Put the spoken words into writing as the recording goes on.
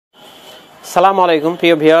সালামু আলাইকুম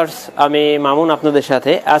প্রিয় ভিউয়ার্স, আমি মামুন আপনাদের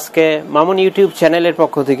সাথে আজকে মামুন ইউটিউব চ্যানেলের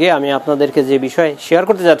পক্ষ থেকে আমি আপনাদেরকে যে বিষয় শেয়ার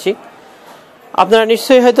করতে যাচ্ছি, আপনারা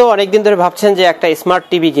নিশ্চয়ই হয়তো অনেকদিন ধরে ভাবছেন যে একটা স্মার্ট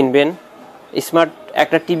টিভি কিনবেন, স্মার্ট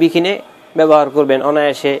একটা টিভি কিনে ব্যবহার করবেন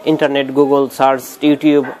অনায়াসে, internet, Google search,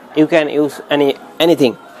 YouTube, you can use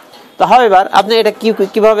anything. তো হাউএভার আপনি এটা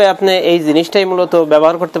কিভাবে আপনি এই জিনিসটাই মূলত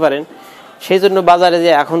ব্যবহার করতে পারেন, সেই জন্য বাজারে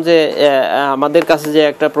যে এখন যে আমাদের কাছে যে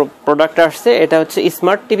একটা প্রোডাক্ট আসছে, এটা হচ্ছে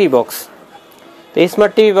স্মার্ট টিভি বক্স। তো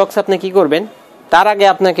স্মার্ট টিভি বক্স আপনি কি করবেন, তার আগে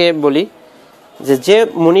আপনাকে বলি যে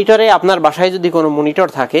মনিটরে আপনার বাসায় যদি কোনো মনিটর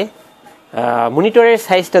থাকে, মনিটরের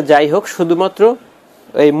সাইজটা যাই হোক, শুধুমাত্র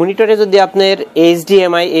এই মনিটরে যদি আপনার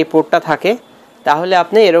HDMI এই পোর্টটা থাকে, তাহলে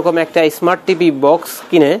আপনি এরকম একটা স্মার্ট টিভি বক্স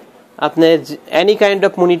কিনে আপনি এনি কাইন্ড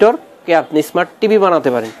অফ মনিটরকে আপনি স্মার্ট টিভি বানাতে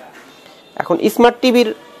পারেন। এখন স্মার্ট টিভির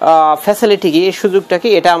ফ্যাসিলিটি কি, এই সুযোগটা কি,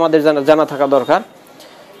 এটা আমাদের জানা থাকা দরকার।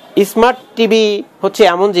 স্মার্ট টিভি হচ্ছে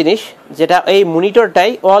এমন জিনিস যেটা এই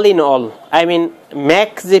মনিটরটাই all in all, I mean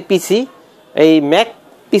Mac যে পিসি, এই ম্যাক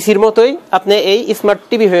পিসির মতোই আপনি এই স্মার্ট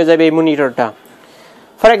টিভি হয়ে যাবে এই মনিটরটা।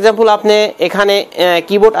 ফর এক্সাম্পল, আপনি এখানে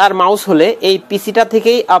কিবোর্ড আর মাউস হলে এই পিসিটা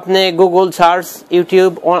থেকেই আপনি গুগল সার্চ,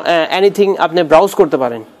 ইউটিউব, এনিথিং আপনি ব্রাউজ করতে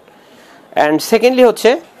পারেন। অ্যান্ড সেকেন্ডলি হচ্ছে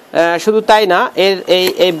শুধু তাই না,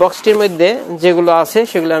 এই বক্সটির মধ্যে যেগুলো আছে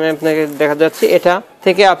সেগুলো আমি আপনাকে দেখা যাচ্ছি। এটা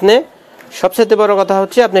থেকে আপনি সবচেয়ে বড় কথা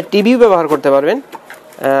হচ্ছে আপনি টিভিও ব্যবহার করতে পারবেন।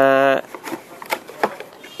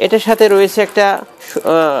 এটার সাথে রয়েছে একটা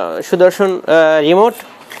সুদর্শন রিমোট,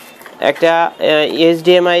 একটা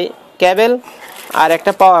HDMI কেবল আর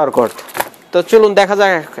একটা পাওয়ার কর্ড। তো চলুন দেখা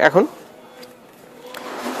যাক এখন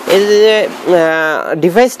এই যে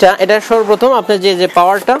ডিভাইসটা, এটা সর্বপ্রথম আপনার যে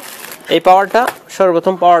পাওয়ারটা, এই পাওয়ারটা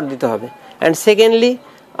সর্বপ্রথম পাওয়ার দিতে হবে। অ্যান্ড সেকেন্ডলি,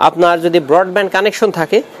 আপনার যদি ব্রডব্যান্ড কানেকশন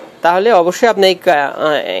থাকে তাহলে অবশ্যই আপনি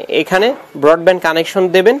এখানে ব্রডব্যান্ড কানেকশন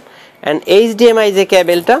দেবেন। অ্যান্ড HDMI যে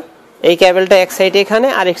কেবলটা, এই কেবলটা এক সাইড এখানে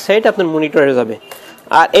আর এক সাইড আপনার মনিটরে যাবে।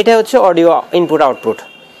 আর এটা হচ্ছে অডিও ইনপুট আউটপুট।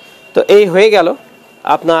 তো এই হয়ে গেল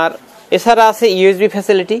আপনার। এছাড়া আছে USB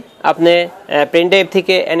ফ্যাসিলিটি, আপনি পেন ড্রাইভ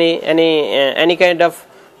থেকে any kind of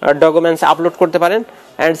documents upload করতে পারেন।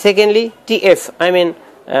 And secondly TF, I mean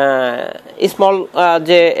small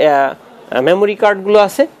যে মেমোরি কার্ডগুলো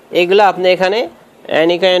আছে, এইগুলো আপনি এখানে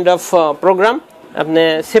এনি কাইন্ড অফ প্রোগ্রাম আপনি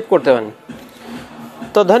সেভ করতে পারেন।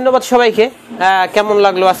 তো ধন্যবাদ সবাইকে। কেমন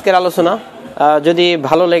লাগলো আজকের আলোচনা? যদি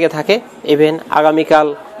ভালো লেগে থাকে, ইভেন আগামীকাল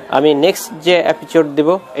আমি নেক্সট যে এপিসোড দেব,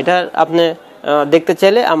 এটা আপনি দেখতে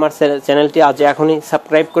চাইলে আমার চ্যানেলটি আজ এখনই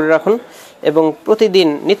সাবস্ক্রাইব করে রাখুন, এবং প্রতিদিন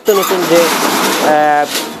নিত্য নতুন যে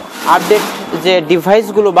আপডেট যে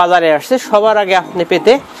ডিভাইসগুলো বাজারে আসছে সবার আগে আপনি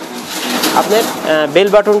পেতে আপনার বেল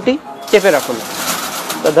বাটনটি চেপে রাখুন।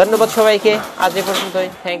 তো ধন্যবাদ সবাইকে, আজ এ পর্যন্তই।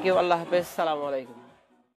 থ্যাংক ইউ, আল্লাহ হাফেজ, সালামু আলাইকুম।